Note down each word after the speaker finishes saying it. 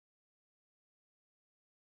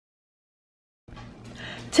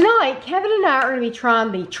Tonight, Kevin and I are going to be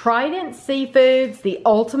trying the Trident Seafoods, the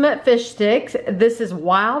ultimate fish sticks. This is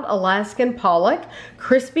wild Alaskan Pollock,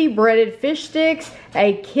 crispy breaded fish sticks,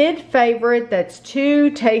 a kid favorite that's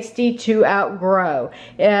too tasty to outgrow.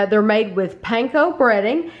 They're made with Panko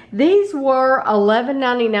breading. These were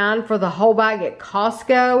 $11.99 for the whole bag at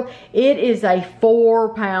Costco. It is a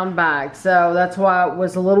 4-pound bag, so that's why it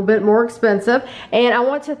was a little bit more expensive. And I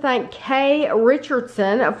want to thank Kay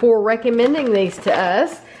Richardson for recommending these to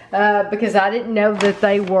us. Because I didn't know that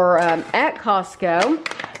they were at Costco.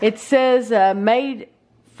 It says made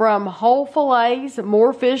from whole fillets,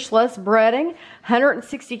 more fish, less breading,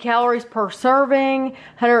 160 calories per serving,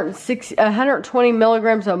 120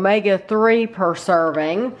 milligrams omega-3 per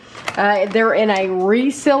serving. They're in a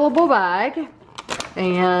resealable bag.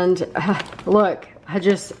 And look,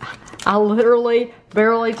 I literally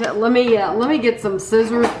barely, let me get some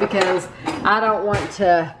scissors because I don't want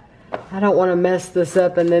to mess this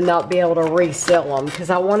up and then not be able to reseal them, because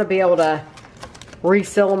I want to be able to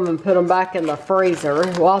reseal them and put them back in the freezer.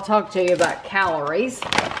 Well, I'll talk to you about calories.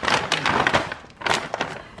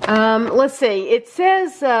 Let's see. It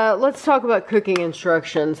says, let's talk about cooking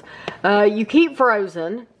instructions. You keep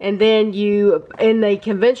frozen, and then you, in the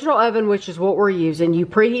conventional oven, which is what we're using, you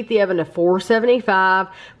preheat the oven to 475,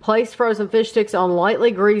 place frozen fish sticks on lightly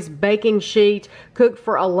greased baking sheet, cook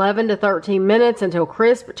for 11 to 13 minutes until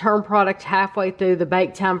crisp, turn product halfway through the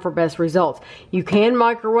bake time for best results. You can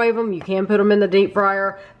microwave them, you can put them in the deep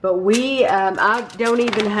fryer, but I don't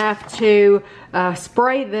even have to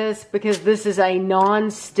spray this because this is a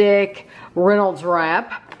non-stick Reynolds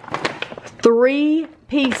wrap. 3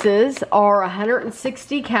 pieces are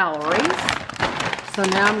 160 calories. So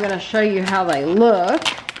now I'm going to show you how they look.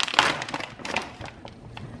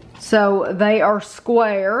 So they are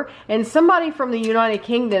square, and somebody from the United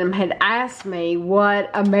Kingdom had asked me what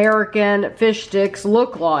American fish sticks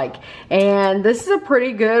look like, and this is a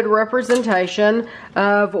pretty good representation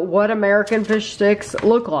of what American fish sticks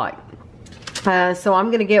look like. So I'm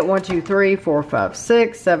going to get 1, 2, 3, 4, 5,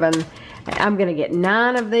 6, 7. I'm going to get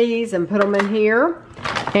 9 of these and put them in here.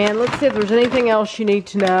 And let's see if there's anything else you need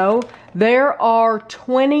to know. There are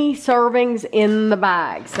 20 servings in the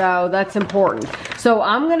bag, so that's important. So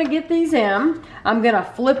I'm going to get these in. I'm going to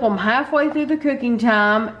flip them halfway through the cooking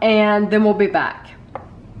time, and then we'll be back.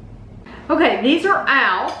 Okay, these are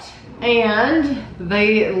out, and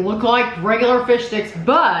they look like regular fish sticks,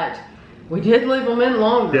 but we did leave them in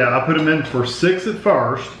longer. Yeah, I put them in for 6 at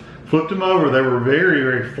first. Flipped them over. They were very,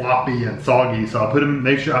 very floppy and soggy. So I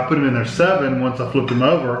made sure I put them in there 7 once I flipped them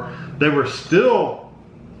over. They were still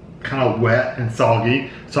kind of wet and soggy.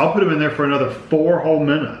 So I put them in there for another 4 whole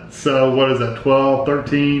minutes. So what is that, 12,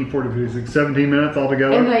 13, 14, 15, 16, 17 minutes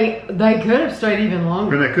altogether? And they could have stayed even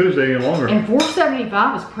longer. And they could have stayed even longer. And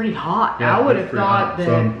 475 is pretty hot. Yeah, I would have thought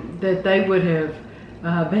that they would have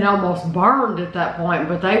been almost burned at that point,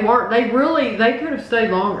 but they weren't. They could have stayed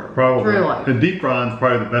longer. Probably. Really. And deep frying is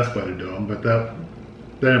probably the best way to do them, but that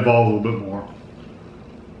involves a little bit more.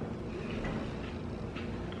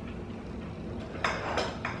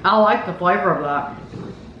 I like the flavor of that.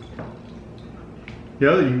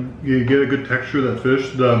 Yeah, you get a good texture of that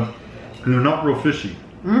fish, and they're not real fishy.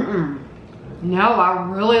 No, I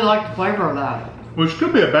really like the flavor of that. Which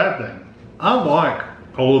could be a bad thing. I like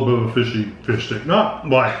a little bit of a fishy fish stick. Not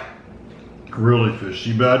like really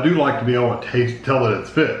fishy, but I do like to be able to tell that it's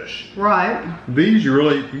fish. Right. These you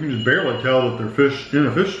can just barely tell that they're fish in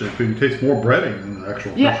a fish stick, but you taste more breading than the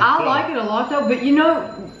actual fish itself. I like it a lot though, but you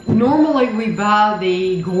know, normally we buy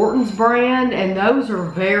the Gorton's brand, and those are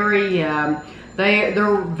very,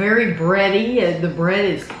 they're very bready. The bread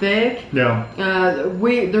is thick. Yeah.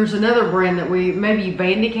 There's another brand that maybe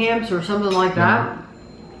Bandicamps or something like that.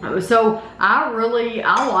 So I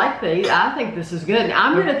like these. I think this is good.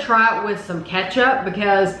 I'm going to try it with some ketchup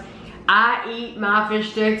because I eat my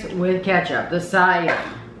fish sticks with ketchup. This I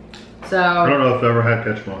am. So I don't know if I've ever had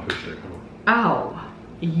ketchup on a fish stick. Oh,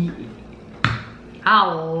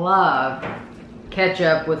 I love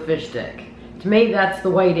ketchup with fish stick. To me, that's the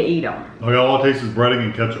way to eat them. Like all it tastes is breading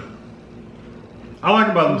and ketchup. I like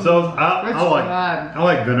them by themselves. I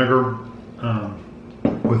like vinegar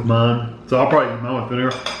with mine. So I'll probably eat mine with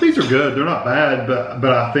vinegar. These are good. They're not bad,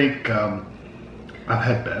 but I think I've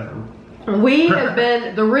had better. We have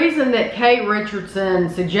been, the reason that Kay Richardson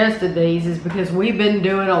suggested these is because we've been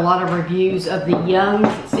doing a lot of reviews of the Young's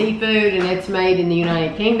seafood, and it's made in the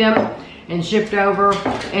United Kingdom and shipped over.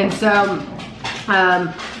 And so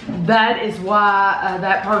that is why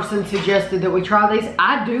that person suggested that we try these.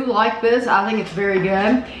 I do like this. I think it's very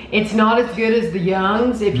good. It's not as good as the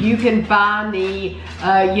Young's. If you can find the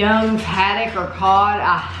Young's haddock or cod,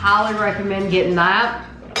 I highly recommend getting that.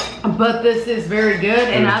 But this is very good,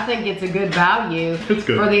 and I think it's a good value It's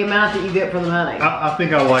good. for the amount that you get for the money. I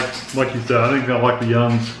think I like you said, I think I like the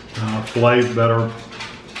Young's fillets better.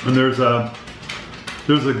 And there's a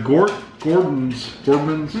Gordon's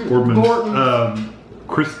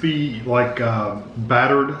crispy, like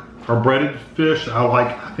battered or breaded fish.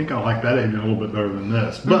 I think I like that even a little bit better than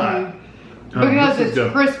this, but because this it's is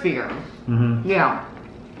good. crispier. Yeah.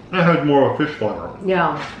 It has more of a fish flavor.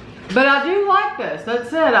 Yeah. But I do like this. That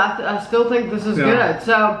said, I still think this is good.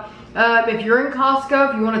 So if you're in Costco,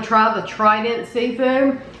 if you want to try the Trident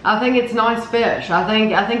seafood, I think it's nice fish. I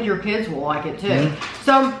think your kids will like it too.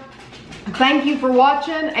 So thank you for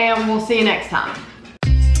watching, and we'll see you next time.